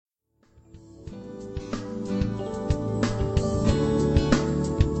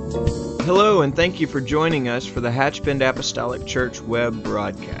Hello, and thank you for joining us for the Hatchbend Apostolic Church web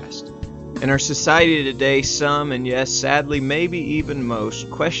broadcast. In our society today, some, and yes, sadly, maybe even most,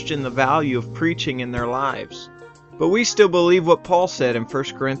 question the value of preaching in their lives. But we still believe what Paul said in 1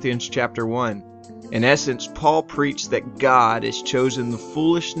 Corinthians chapter 1. In essence, Paul preached that God has chosen the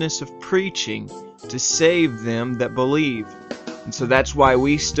foolishness of preaching to save them that believe. And so that's why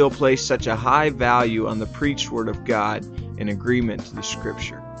we still place such a high value on the preached Word of God in agreement to the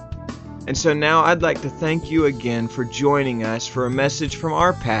Scripture. And so now I'd like to thank you again for joining us for a message from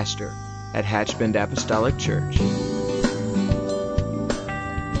our pastor at Hatchbend Apostolic Church.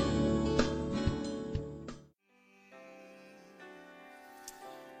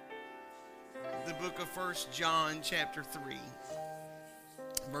 The book of 1 John chapter 3,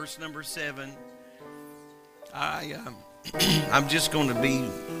 verse number 7. I'm just going to be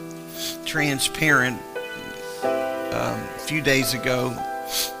transparent. A few days ago,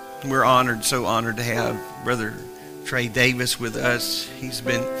 we're so honored to have Brother Trey Davis with us. He's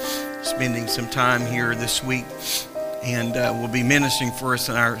been spending some time here this week and will be ministering for us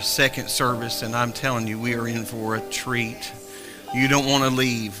in our second service. And I'm telling you, we are in for a treat. You don't want to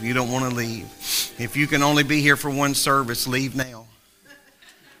leave. You don't want to leave. If you can only be here for one service, leave now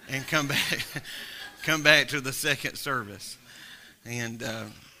and come back. Come back to the second service. And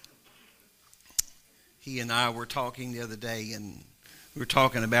he and I were talking the other day, and we were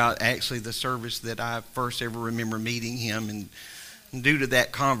talking about actually the service that I first ever remember meeting him. And due to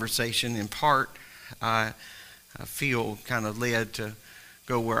that conversation, in part, I feel kind of led to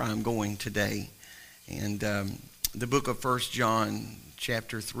go where I'm going today. And the book of 1 John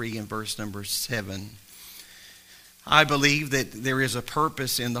chapter 3 and verse number 7. I believe that there is a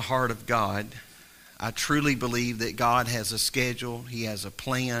purpose in the heart of God. I truly believe that God has a schedule, He has a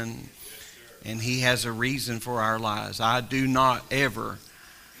plan, and He has a reason for our lives. I do not ever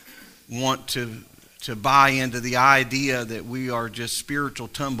want to buy into the idea that we are just spiritual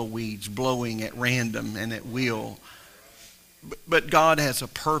tumbleweeds blowing at random and at will. But God has a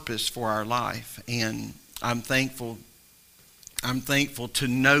purpose for our life, and I'm thankful to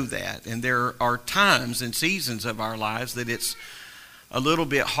know that. And there are times and seasons of our lives that it's a little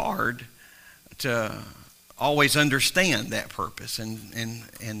bit hard to always understand that purpose, and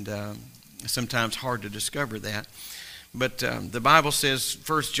sometimes hard to discover that. But the Bible says,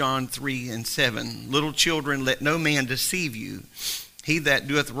 1 John 3 and 7, little children, let no man deceive you. He that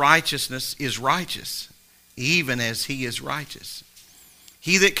doeth righteousness is righteous, even as he is righteous.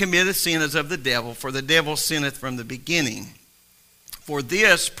 He that committeth sin is of the devil, for the devil sinneth from the beginning. For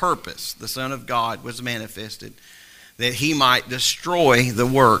this purpose the Son of God was manifested, that he might destroy the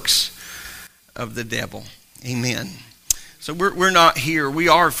works of the devil. Amen. So we're not here. We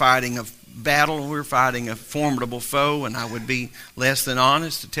are fighting a battle. We're fighting a formidable foe, and I would be less than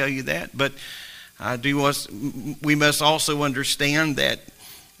honest to tell you that. But we must also understand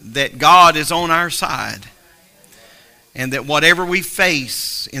that God is on our side, and that whatever we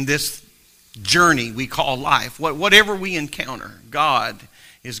face in this journey we call life, whatever we encounter, God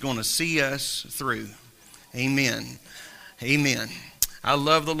is going to see us through. Amen. Amen. I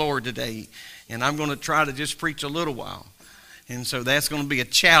love the Lord today, and I'm going to try to just preach a little while. And so that's going to be a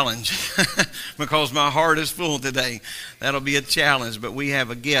challenge because my heart is full today. That'll be a challenge, but we have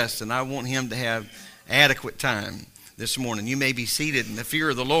a guest, and I want him to have adequate time this morning. You may be seated in the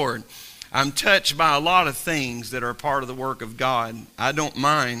fear of the Lord. I'm touched by a lot of things that are part of the work of God. I don't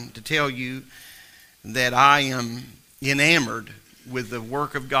mind to tell you that I am enamored with the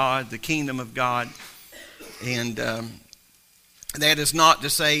work of God, the kingdom of God. And that is not to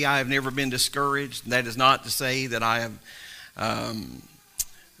say I have never been discouraged. That is not to say that I've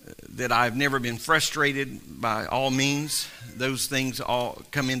never been frustrated. By all means, those things all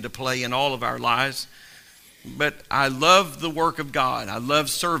come into play in all of our lives. But I love the work of God. I love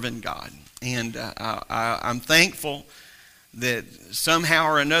serving God. And I'm thankful that somehow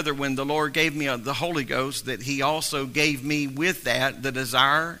or another, when the Lord gave me the Holy Ghost, that He also gave me with that the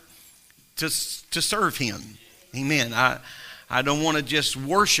desire to serve Him. Amen. I don't want to just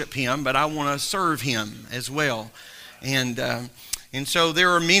worship Him, but I want to serve Him as well. And so there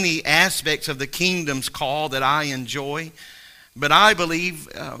are many aspects of the kingdom's call that I enjoy. But I believe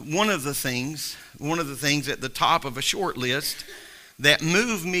one of the things at the top of a short list that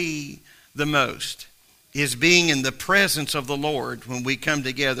move me the most is being in the presence of the Lord when we come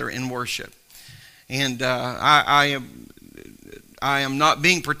together in worship. And I am not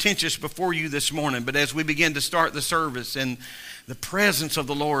being pretentious before you this morning, but as we begin to start the service and the presence of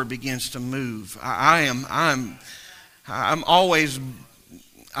the Lord begins to move, I'm always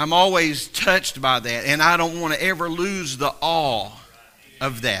touched by that, and I don't want to ever lose the awe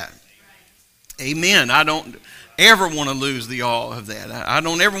of that. Amen. I don't ever want to lose the awe of that. I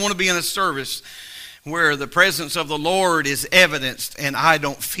don't ever want to be in a service where the presence of the Lord is evidenced and I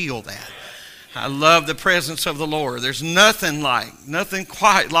don't feel that. I love the presence of the Lord. There's nothing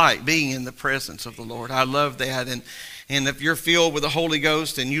quite like being in the presence of the Lord. I love that. And if you're filled with the Holy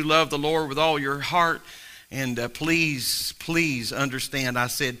Ghost and you love the Lord with all your heart, and please understand, I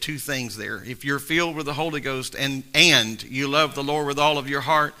said two things there. If you're filled with the Holy Ghost and you love the Lord with all of your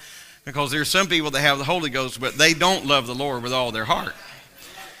heart, because there's some people that have the Holy Ghost, but they don't love the Lord with all their heart.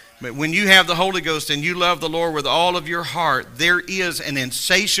 But when you have the Holy Ghost and you love the Lord with all of your heart, there is an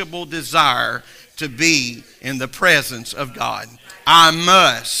insatiable desire to be in the presence of God. I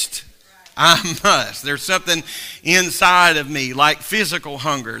must. There's something inside of me, like physical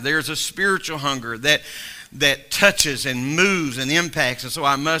hunger. There's a spiritual hunger that touches and moves and impacts. And so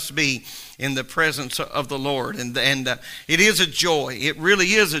I must be in the presence of the Lord. And it is a joy. It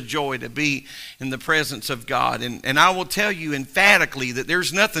really is a joy to be in the presence of God. And I will tell you emphatically that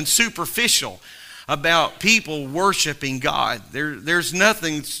there's nothing superficial about people worshiping God. There's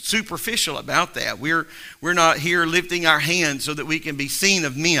nothing superficial about that. We're not here lifting our hands so that we can be seen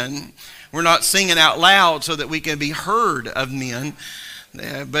of men. We're not singing out loud so that we can be heard of men.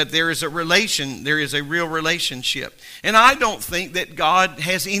 But there is a real relationship. And I don't think that God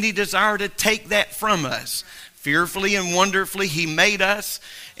has any desire to take that from us. Fearfully and wonderfully, He made us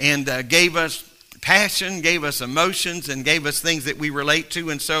and gave us passion, gave us emotions, and gave us things that we relate to.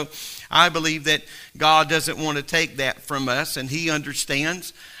 And so I believe that God doesn't want to take that from us, and He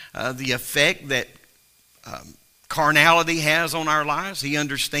understands the effect that carnality has on our lives. He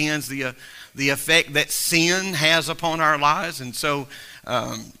understands the effect that sin has upon our lives. And so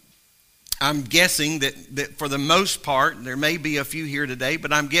I'm guessing that for the most part, there may be a few here today,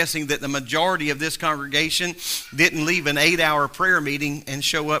 but I'm guessing that the majority of this congregation didn't leave an 8-hour prayer meeting and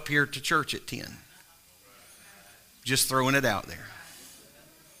show up here to church at 10. Just throwing it out there.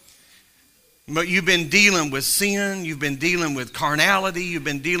 But you've been dealing with sin, you've been dealing with carnality, you've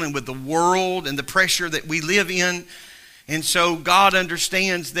been dealing with the world and the pressure that we live in. And so God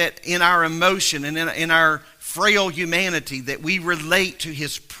understands that in our emotion and in our frail humanity that we relate to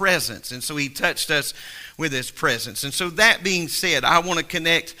His presence. And so He touched us with His presence. And so that being said, I want to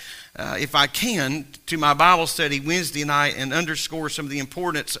connect, if I can, to my Bible study Wednesday night and underscore some of the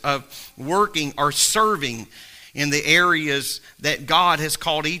importance of working or serving in the areas that God has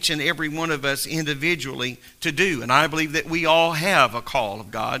called each and every one of us individually to do. And I believe that we all have a call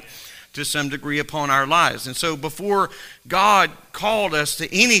of God to some degree upon our lives. And so before God called us to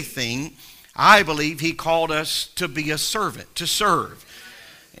anything, I believe He called us to be a servant, to serve.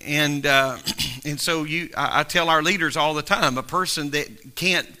 And so I tell our leaders all the time, a person that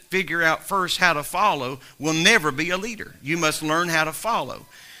can't figure out first how to follow will never be a leader. You must learn how to follow.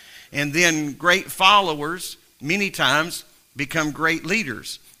 And then great followers many times become great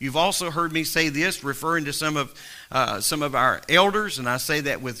leaders. You've also heard me say this, referring to some of our elders, and I say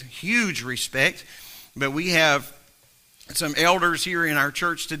that with huge respect. But we have some elders here in our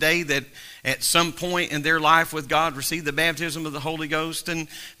church today that at some point in their life with God received the baptism of the Holy Ghost and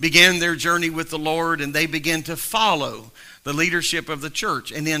began their journey with the Lord, and they began to follow the leadership of the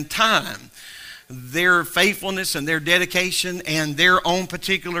church. And in time, their faithfulness and their dedication and their own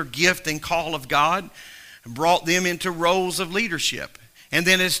particular gift and call of God brought them into roles of leadership. And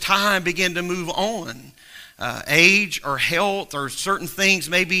then as time began to move on, age or health or certain things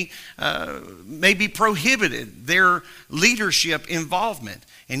maybe prohibited their leadership involvement.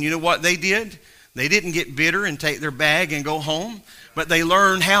 And you know what they did? They didn't get bitter and take their bag and go home, but they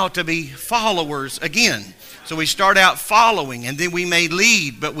learned how to be followers again. So we start out following, and then we may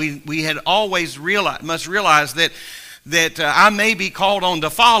lead, but we had always must realize that I may be called on to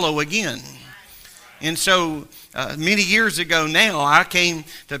follow again. And so many years ago now, I came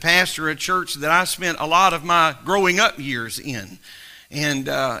to pastor a church that I spent a lot of my growing up years in. And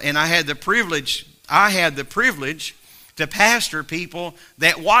I had the privilege to pastor people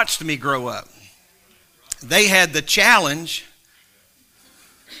that watched me grow up. They had the challenge.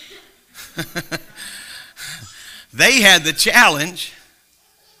 They had the challenge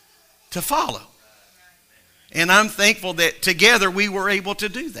to follow. And I'm thankful that together we were able to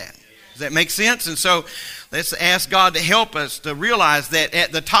do that. Does that make sense? And so let's ask God to help us to realize that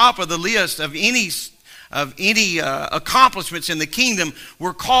at the top of the list of any accomplishments in the kingdom,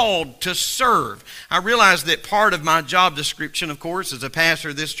 we're called to serve. I realize that part of my job description, of course, as a pastor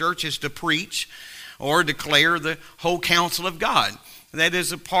of this church is to preach or declare the whole counsel of God. That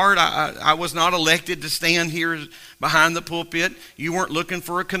is a part. I was not elected to stand here behind the pulpit. You weren't looking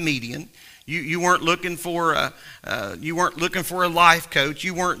for a comedian. You weren't looking for a life coach.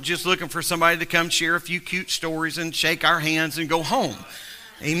 You weren't just looking for somebody to come share a few cute stories and shake our hands and go home.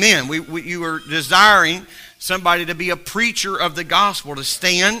 Amen. You were desiring somebody to be a preacher of the gospel, to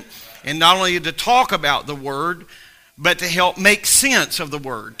stand and not only to talk about the word, but to help make sense of the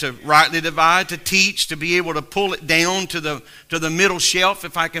word, to rightly divide, to teach, to be able to pull it down to the middle shelf,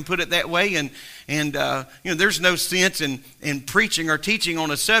 if I can put it that way. And there's no sense in preaching or teaching on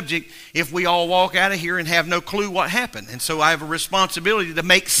a subject if we all walk out of here and have no clue what happened. And so I have a responsibility to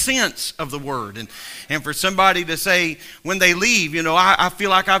make sense of the word. And for somebody to say when they leave, I feel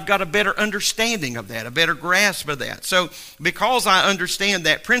like I've got a better understanding of that, a better grasp of that. So because I understand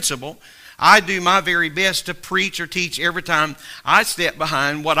that principle, I do my very best to preach or teach every time I step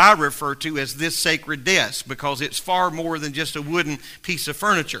behind what I refer to as this sacred desk, because it's far more than just a wooden piece of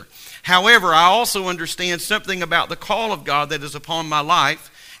furniture. However, I also understand something about the call of God that is upon my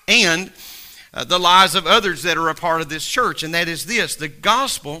life and the lives of others that are a part of this church, and that is this: the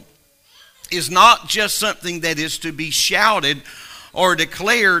gospel is not just something that is to be shouted or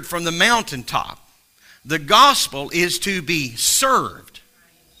declared from the mountaintop. The gospel is to be served.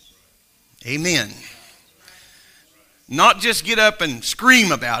 Amen. Not just get up and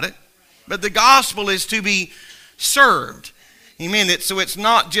scream about it, but the gospel is to be served. Amen. So it's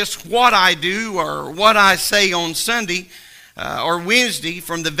not just what I do or what I say on Sunday or Wednesday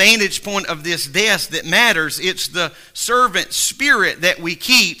from the vantage point of this desk that matters. It's the servant spirit that we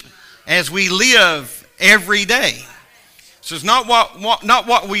keep as we live every day. So it's not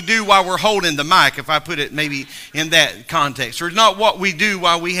what we do while we're holding the mic, if I put it maybe in that context. Or it's not what we do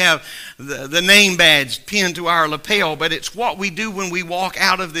while we have the name badge pinned to our lapel, but it's what we do when we walk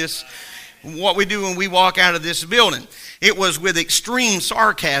out of this, building. It was with extreme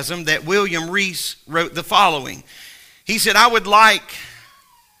sarcasm that William Reese wrote the following. He said, "I would like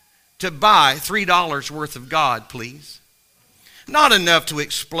to buy $3 worth of God, please. Not enough to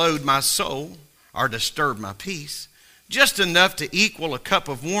explode my soul or disturb my peace. Just enough to equal a cup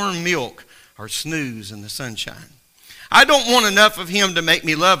of warm milk or snooze in the sunshine. I don't want enough of him to make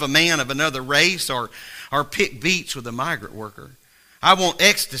me love a man of another race or pick beets with a migrant worker. I want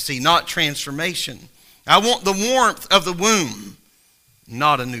ecstasy, not transformation. I want the warmth of the womb,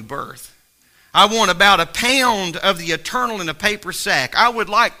 not a new birth. I want about a pound of the eternal in a paper sack. I would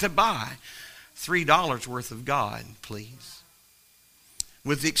like to buy $3 worth of God, please."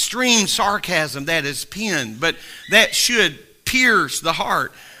 With extreme sarcasm that is penned, but that should pierce the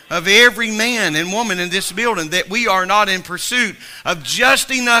heart of every man and woman in this building, that we are not in pursuit of just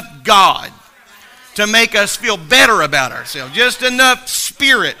enough God to make us feel better about ourselves, just enough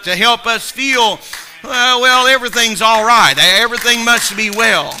spirit to help us feel, well, everything's all right, everything must be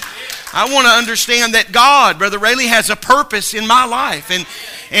well. I want to understand that God, Brother Rayleigh, has a purpose in my life,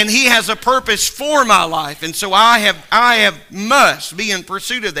 and he has a purpose for my life. And so I must be in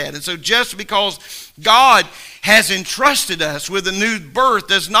pursuit of that. And so just because God has entrusted us with a new birth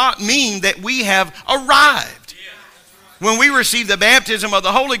does not mean that we have arrived. When we receive the baptism of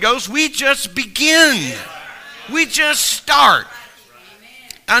the Holy Ghost, we just begin. We just start.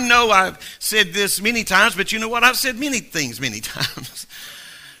 I know I've said this many times, but you know what? I've said many things many times.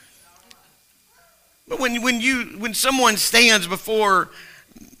 But when someone stands before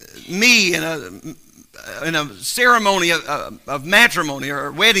me in a ceremony of matrimony or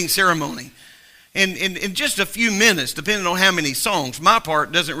a wedding ceremony, and in just a few minutes, depending on how many songs, my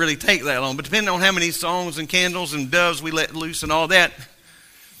part doesn't really take that long, but depending on how many songs and candles and doves we let loose and all that,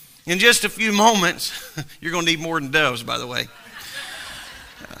 in just a few moments, you're going to need more than doves, by the way.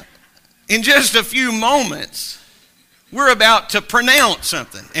 In just a few moments, we're about to pronounce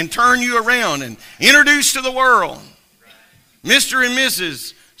something and turn you around and introduce to the world Mr. and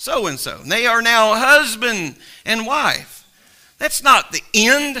Mrs. So-and-so. And they are now husband and wife. That's not the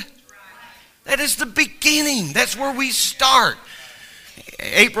end. That is the beginning. That's where we start.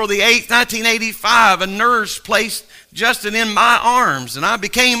 April the 8th, 1985, a nurse placed Justin in my arms, and I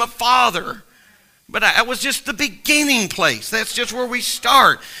became a father. But it was just the beginning place. That's just where we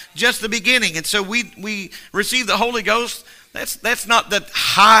start, just the beginning. And so we receive the Holy Ghost. That's not the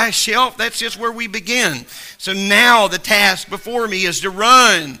high shelf. That's just where we begin. So now the task before me is to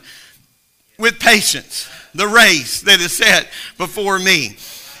run with patience the race that is set before me.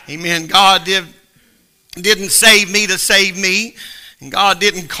 Amen. God didn't save me to save me. And God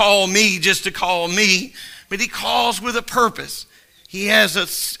didn't call me just to call me. But he calls with a purpose. He has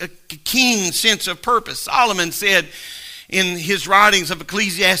a keen sense of purpose. Solomon said in his writings of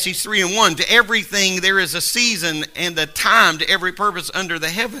Ecclesiastes 3:1, to everything there is a season and a time to every purpose under the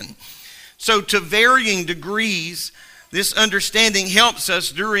heaven. So to varying degrees, this understanding helps us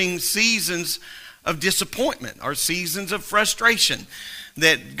during seasons of disappointment or seasons of frustration,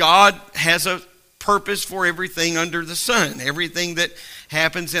 that God has a purpose for everything under the sun. Everything that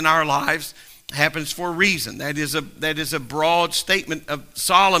happens in our lives happens for a reason. That is a broad statement of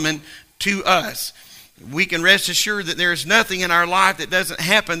Solomon to us. We can rest assured that there is nothing in our life that doesn't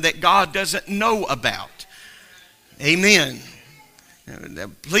happen that God doesn't know about. Amen.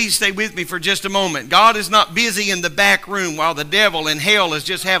 Please stay with me for just a moment. God is not busy in the back room while the devil in hell is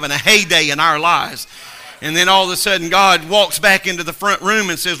just having a heyday in our lives. And then all of a sudden God walks back into the front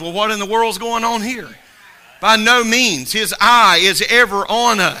room and says, well, what in the world's going on here? By no means. His eye is ever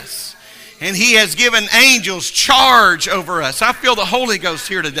on us. And he has given angels charge over us. I feel the Holy Ghost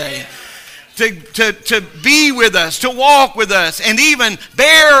here today. To be with us, to walk with us, and even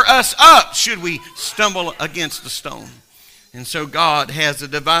bear us up should we stumble against a stone. And so God has a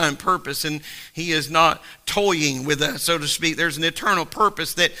divine purpose, and he is not toying with us, so to speak. There's an eternal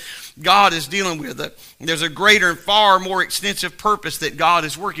purpose that God is dealing with. There's a greater and far more extensive purpose that God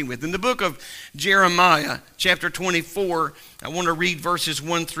is working with. In the book of Jeremiah, chapter 24, I want to read verses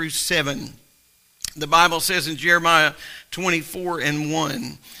 1 through 7. The Bible says in Jeremiah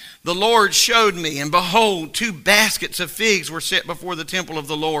 24:1, the Lord showed me, and behold, 2 baskets of figs were set before the temple of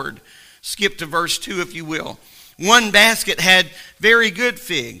the Lord. Skip to verse 2 if you will. One basket had very good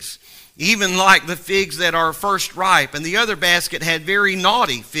figs, even like the figs that are first ripe, and the other basket had very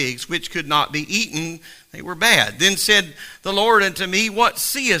naughty figs, which could not be eaten. They were bad. Then said the Lord unto me, what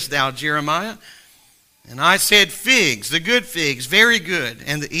seest thou, Jeremiah? And I said, figs, the good figs, very good,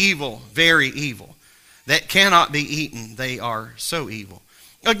 and the evil, very evil, that cannot be eaten. They are so evil.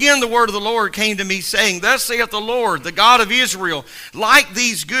 Again, the word of the Lord came to me, saying, thus saith the Lord, the God of Israel, like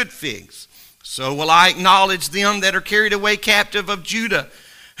these good figs, so will I acknowledge them that are carried away captive of Judah,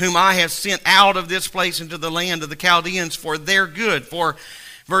 whom I have sent out of this place into the land of the Chaldeans for their good. For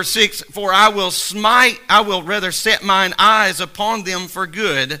verse 6, for I will set mine eyes upon them for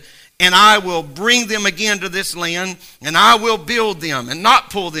good, and I will bring them again to this land, and I will build them and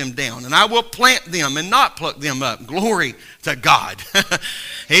not pull them down, and I will plant them and not pluck them up. Glory to God.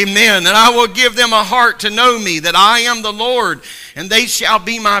 Amen. And I will give them a heart to know me, that I am the Lord, and they shall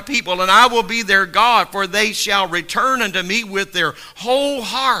be my people, and I will be their God, for they shall return unto me with their whole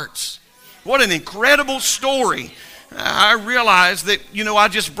hearts. What an incredible story. I realize that, I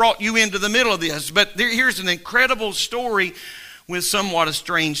just brought you into the middle of this, but here's an incredible story with somewhat a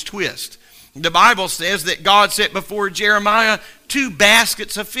strange twist. The Bible says that God set before Jeremiah 2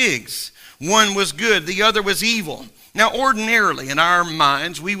 baskets of figs. One was good, the other was evil. Now, ordinarily in our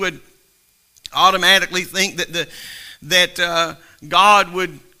minds, we would automatically think that God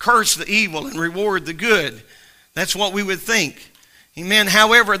would curse the evil and reward the good. That's what we would think. Amen.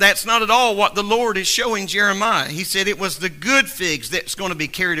 However, that's not at all what the Lord is showing Jeremiah. He said it was the good figs that's going to be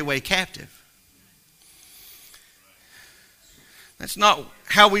carried away captive. That's not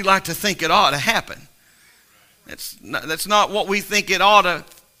how we like to think it ought to happen. That's not what we think it ought to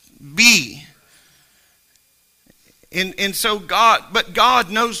be. And so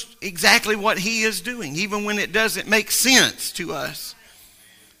God knows exactly what he is doing, even when it doesn't make sense to us.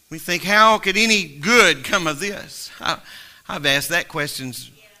 We think, how could any good come of this? I've asked that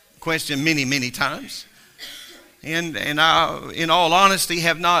question many, many times. And I, in all honesty,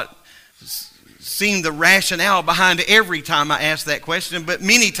 have not seen the rationale behind every time I asked that question, but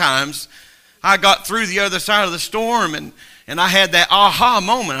many times I got through the other side of the storm and I had that aha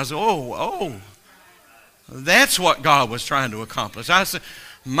moment. I said, oh, that's what God was trying to accomplish. I said,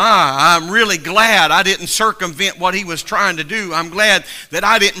 I'm really glad I didn't circumvent what he was trying to do. I'm glad that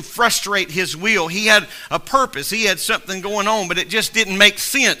I didn't frustrate his will. He had a purpose. He had something going on, but it just didn't make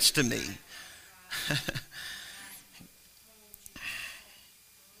sense to me.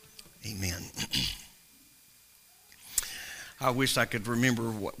 Amen. I wish I could remember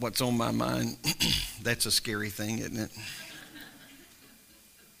what's on my mind. That's a scary thing, isn't it?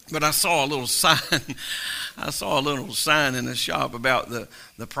 But I saw a little sign. I saw a little sign in the shop about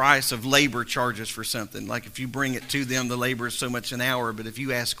the price of labor charges for something. Like if you bring it to them, the labor is so much an hour. But if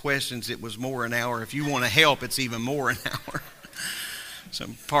you ask questions, it was more an hour. If you want to help, it's even more an hour. So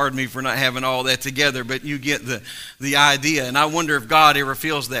pardon me for not having all that together, but you get the idea. And I wonder if God ever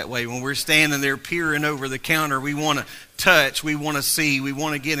feels that way. When we're standing there peering over the counter, we want to touch, we want to see, we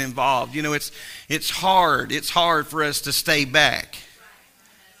want to get involved. It's hard. It's hard for us to stay back.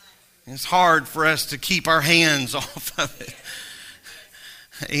 It's hard for us to keep our hands off of it.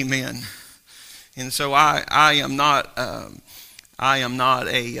 Amen. And so I am not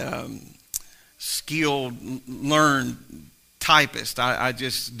a skilled, learned typist. I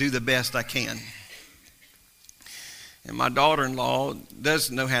just do the best I can. And my daughter-in-law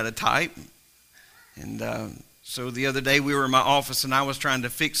doesn't know how to type. And so the other day we were in my office and I was trying to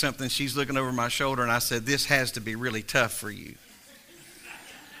fix something. She's looking over my shoulder and I said, "This has to be really tough for you.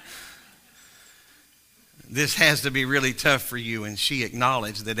 This has to be really tough for you." And she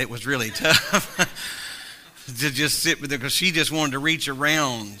acknowledged that it was really tough to just sit with her, because she just wanted to reach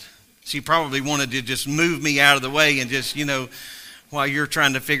around. She probably wanted to just move me out of the way and just, while you're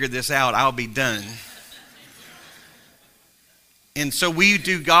trying to figure this out, I'll be done. And so we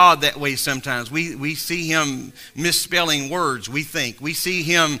do God that way sometimes. We see him misspelling words, we think. We see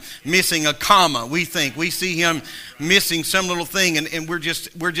him missing a comma, we think. We see him missing some little thing, and we're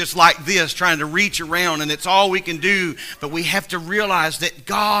just like this, trying to reach around, and it's all we can do. But we have to realize that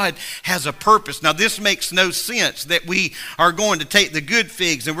God has a purpose. Now, this makes no sense that we are going to take the good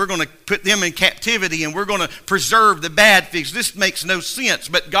figs and we're going to put them in captivity and we're going to preserve the bad figs. This makes no sense.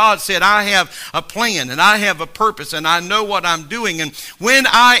 But God said, I have a plan and I have a purpose and I know what I'm doing. And when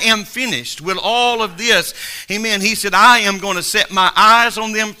I am finished with all of this, amen, he said, I am going to set my eyes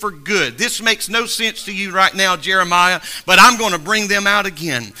on them for good. This makes no sense to you right now, Jeremiah, but I'm going to bring them out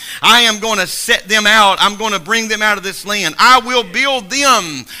again. I am going to set them out. I'm going to bring them out of this land. I will build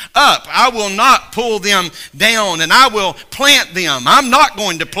them up. I will not pull them down, and I will plant them. I'm not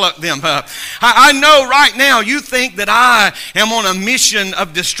going to pluck them up. I know right now you think that I am on a mission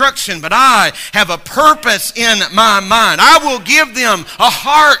of destruction, but I have a purpose in my mind. I will give them a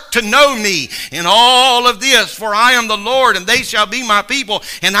heart to know me in all of this, for I am the Lord, and they shall be my people,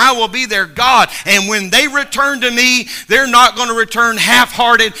 and I will be their God. And when they return to me, they're not going to return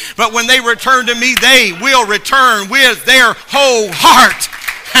half-hearted, but when they return to me, they will return with their whole heart.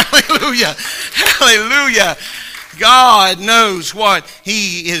 Hallelujah. Hallelujah. God knows what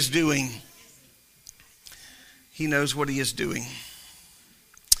he is doing. He knows what he is doing.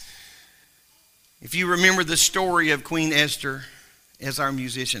 If you remember the story of Queen Esther, as our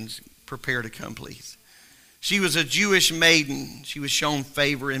musicians prepare to come, please. She was a Jewish maiden. She was shown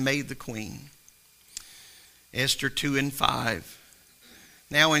favor and made the queen. Esther 2:5.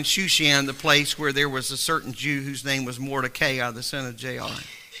 Now in Shushan, the place where there was a certain Jew whose name was Mordecai, the son of Jair,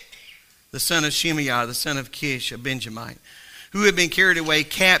 the son of Shimei, the son of Kish, a Benjamite, who had been carried away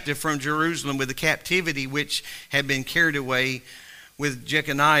captive from Jerusalem with the captivity which had been carried away with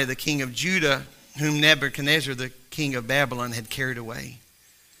Jeconiah, the king of Judah, whom Nebuchadnezzar, the king of Babylon, had carried away.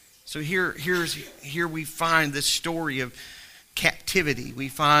 So here we find this story of captivity. We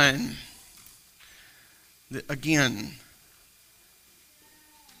find that again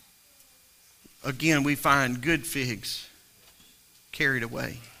we find good figs carried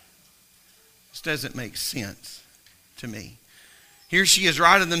away. This doesn't make sense to me. Here she is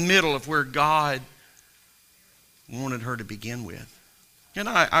right in the middle of where God wanted her to begin with. And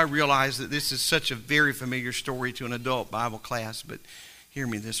I realize that this is such a very familiar story to an adult Bible class, but hear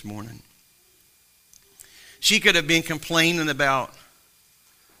me this morning. She could have been complaining about,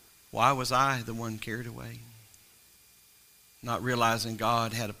 why was I the one carried away? Not realizing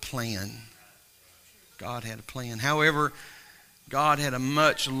God had a plan. God had a plan. However, God had a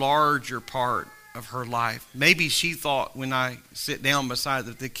much larger part of her life. Maybe she thought, when I sit down beside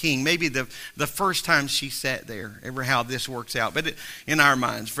the king, maybe the first time she sat there, ever how this works out, but in our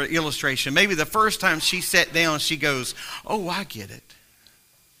minds, for illustration, maybe the first time she sat down, she goes, oh, I get it.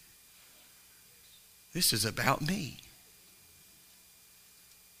 This is about me.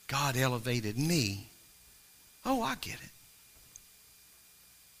 God elevated me. Oh, I get it.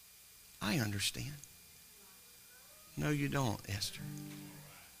 I understand. No, you don't, Esther.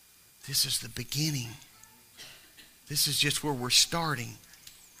 This is the beginning. This is just where we're starting.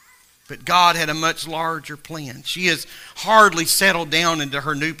 But God had a much larger plan. She has hardly settled down into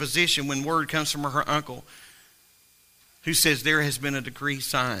her new position when word comes from her uncle, who says there has been a decree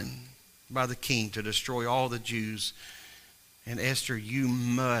signed by the king to destroy all the Jews. And Esther, you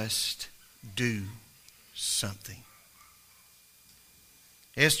must do something.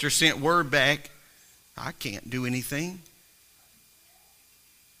 Esther sent word back, I can't do anything.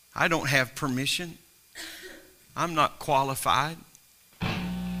 I don't have permission. I'm not qualified.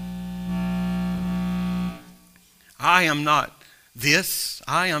 I am not this.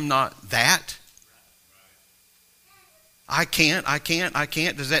 I am not that. I can't.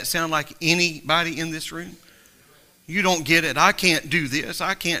 Does that sound like anybody in this room? You don't get it. I can't do this.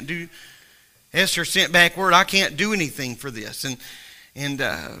 I can't do. Esther sent back word, I can't do anything for this.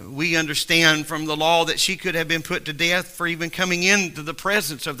 And we understand from the law that she could have been put to death for even coming into the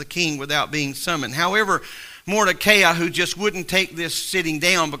presence of the king without being summoned. However, Mordecai, who just wouldn't take this sitting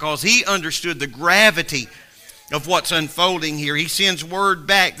down because he understood the gravity of what's unfolding here, he sends word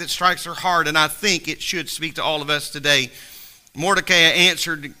back that strikes her heart, and I think it should speak to all of us today. Mordecai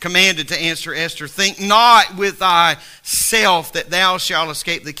commanded to answer Esther, "Think not with thyself that thou shalt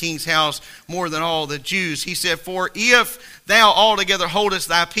escape the king's house more than all the Jews." He said, "For if thou altogether holdest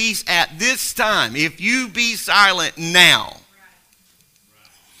thy peace at this time, if you be silent now,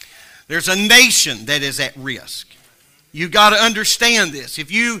 there's a nation that is at risk." You got to understand this. If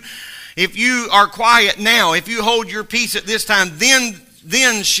you are quiet now, if you hold your peace at this time,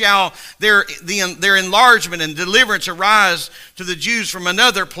 then shall their enlargement and deliverance arise to the Jews from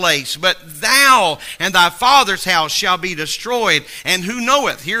another place. But thou and thy father's house shall be destroyed. And who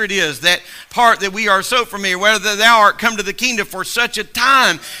knoweth? Here it is, that part that we are so familiar, whether thou art come to the kingdom for such a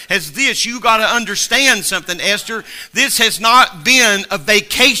time as this. You got to understand something, Esther. This has not been a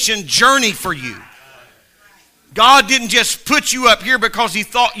vacation journey for you. God didn't just put you up here because he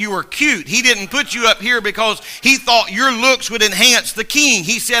thought you were cute. He didn't put you up here because he thought your looks would enhance the king.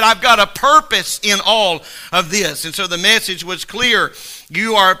 He said, I've got a purpose in all of this. And so the message was clear.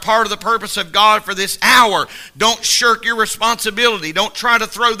 You are a part of the purpose of God for this hour. Don't shirk your responsibility. Don't try to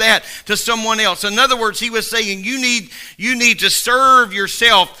throw that to someone else. In other words, he was saying you need to serve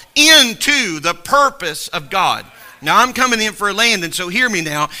yourself into the purpose of God. Now, I'm coming in for a landing, so hear me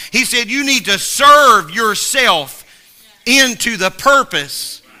now. He said you need to serve yourself into the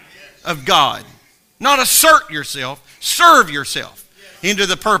purpose of God. Not assert yourself, serve yourself into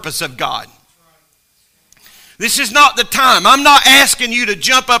the purpose of God. This is not the time. I'm not asking you to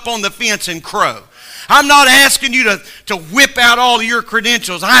jump up on the fence and crow. I'm not asking you to whip out all of your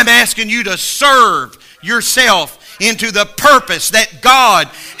credentials. I'm asking you to serve yourself into the purpose that God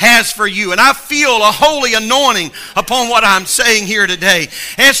has for you. And I feel a holy anointing upon what I'm saying here today.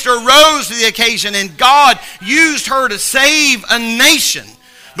 Esther rose to the occasion, and God used her to save a nation.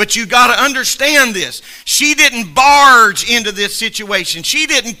 But you got to understand this. She didn't barge into this situation. She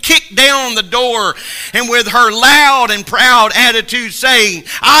didn't kick down the door and with her loud and proud attitude saying,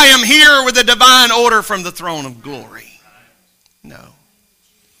 I am here with a divine order from the throne of glory. No.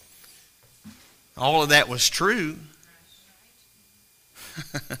 All of that was true.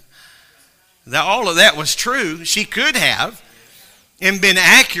 All of that was true. She could have and been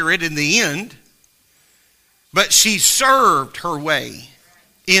accurate in the end, but she served her way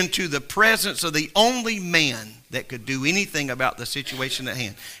into the presence of the only man that could do anything about the situation at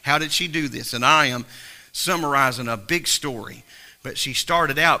hand. How did she do this? And I am summarizing a big story, but she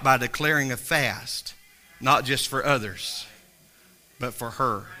started out by declaring a fast, not just for others, but for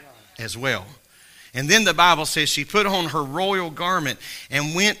her as well. And then the Bible says she put on her royal garment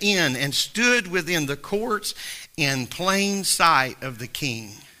and went in and stood within the courts in plain sight of the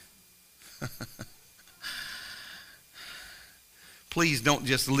king. Please don't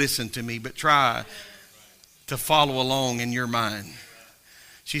just listen to me, but try to follow along in your mind.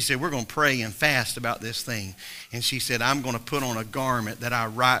 She said, we're going to pray and fast about this thing. And she said, I'm going to put on a garment that I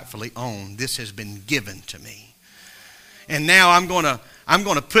rightfully own. This has been given to me. And now I'm going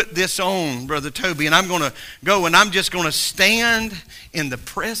to put this on, Brother Toby, and I'm going to go and I'm just going to stand in the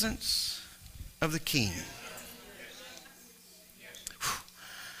presence of the king.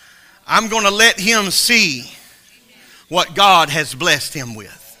 I'm going to let him see what God has blessed him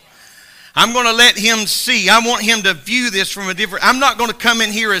with. I'm going to let him see. I want him to view this from a different... I'm not going to come in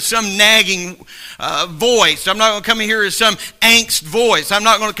here as some nagging voice. I'm not going to come in here as some angst voice. I'm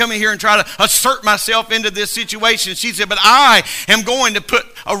not going to come in here and try to assert myself into this situation. She said, but I am going to put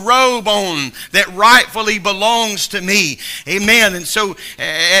a robe on that rightfully belongs to me. Amen. And so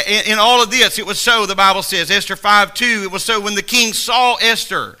in all of this, it was so, the Bible says, Esther 5:2, it was so when the king saw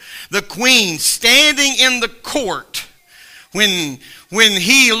Esther, the queen, standing in the court, when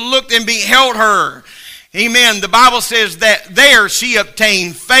he looked and beheld her, amen, the Bible says that there she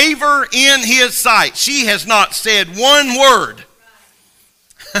obtained favor in his sight. She has not said one word.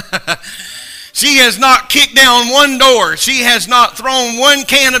 She has not kicked down one door. She has not thrown one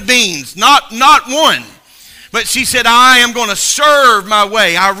can of beans. Not one. But she said, I am going to serve my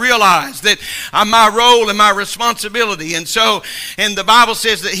way. I realize that my role and my responsibility. And the Bible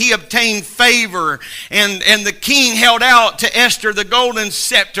says that he obtained favor. And the king held out to Esther the golden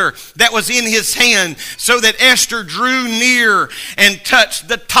scepter that was in his hand, so that Esther drew near and touched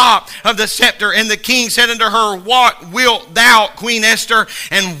the top of the scepter. And the king said unto her, what wilt thou, Queen Esther?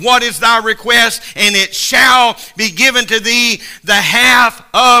 And what is thy request? And it shall be given to thee the half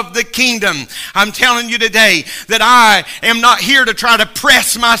of the kingdom. I'm telling you today, today that I am not here to try to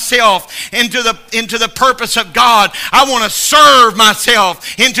press myself into the purpose of God. I want to serve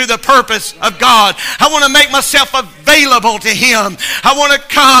myself into the purpose of God. I want to make myself available to Him. I want to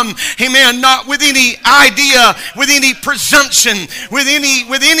come, amen, not with any idea, with any presumption, with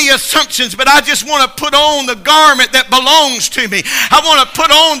any assumptions, but I just want to put on the garment that belongs to me. I want to put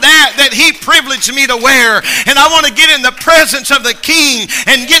on that He privileged me to wear. And I want to get in the presence of the King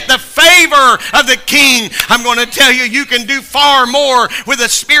and get the favor of the King. I'm going to tell you, you can do far more with a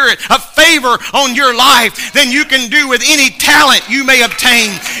spirit of favor on your life than you can do with any talent you may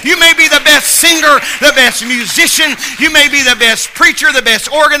obtain. You may be the best singer, the best musician. You may be the best preacher, the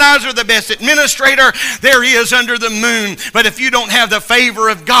best organizer, the best administrator there is under the moon. But if you don't have the favor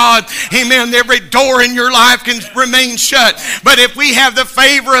of God, amen, every door in your life can remain shut. But if we have the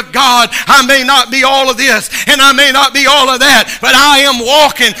favor of God, I may not be all of this and I may not be all of that, but I am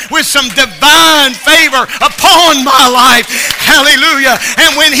walking with some divine favor upon my life. Hallelujah.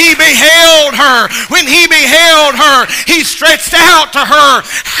 And when He beheld her, He stretched out to her,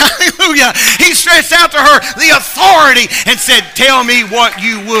 hallelujah, He stretched out to her the authority and said, tell me what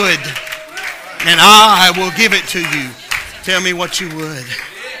you would and I will give it to you. Tell me what you would.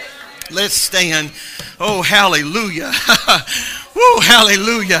 Let's stand. Oh, hallelujah. Woo,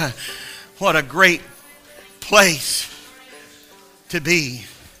 hallelujah. What a great place to be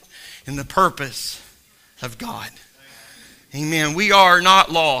in the purpose of God. Amen. We are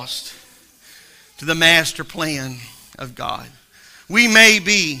not lost to the master plan of God. We may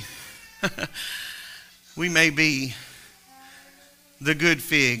be the good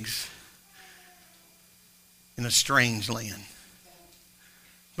figs in a strange land.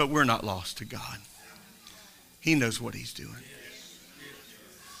 But we're not lost to God. He knows what He's doing.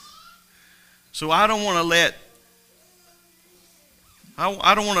 So I don't want to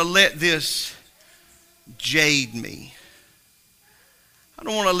let this jade me. I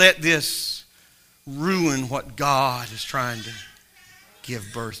don't want to let this ruin what God is trying to give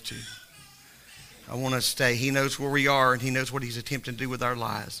birth to. I want to stay. He knows where we are and He knows what He's attempting to do with our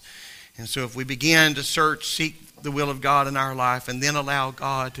lives. And so if we begin to seek the will of God in our life and then allow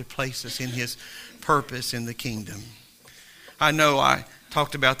God to place us in His purpose in the kingdom. I know I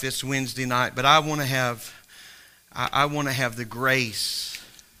talked about this Wednesday night, but I want to have the grace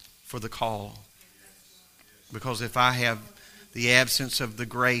for the call. Because if I have the absence of the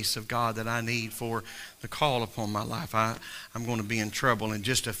grace of God that I need for the call upon my life, I'm going to be in trouble in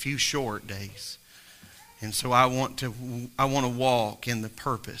just a few short days. And so I want to walk in the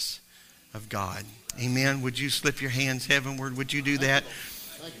purpose of God. Amen. Would you slip your hands heavenward? Would you do that?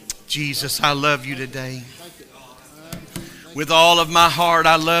 Jesus, I love you today. With all of my heart,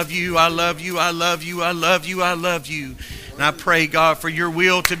 I love you, I love you, I love you, I love you, I love you. And I pray, God, for your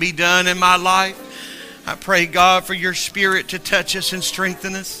will to be done in my life. I pray, God, for your Spirit to touch us and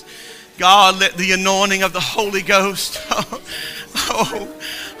strengthen us. God, let the anointing of the Holy Ghost,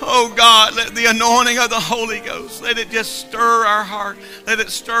 oh God, let the anointing of the Holy Ghost, let it just stir our heart. Let it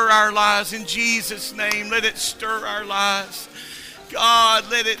stir our lives in Jesus' name. Let it stir our lives. God,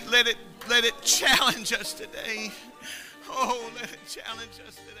 let it challenge us today. Oh, let it challenge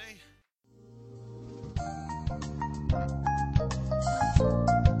us today.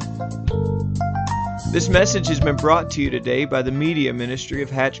 This message has been brought to you today by the media ministry of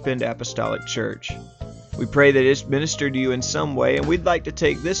Hatchbend Apostolic Church. We pray that it's ministered to you in some way, and we'd like to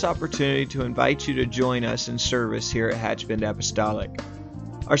take this opportunity to invite you to join us in service here at Hatchbend Apostolic.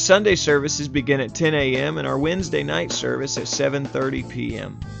 Our Sunday services begin at 10 a.m. and our Wednesday night service at 7:30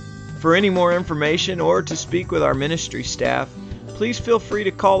 p.m. For any more information or to speak with our ministry staff, please feel free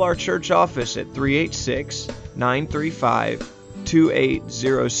to call our church office at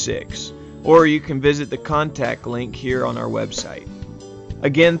 386-935-2806, or you can visit the contact link here on our website.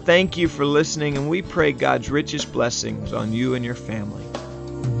 Again, thank you for listening, and we pray God's richest blessings on you and your family.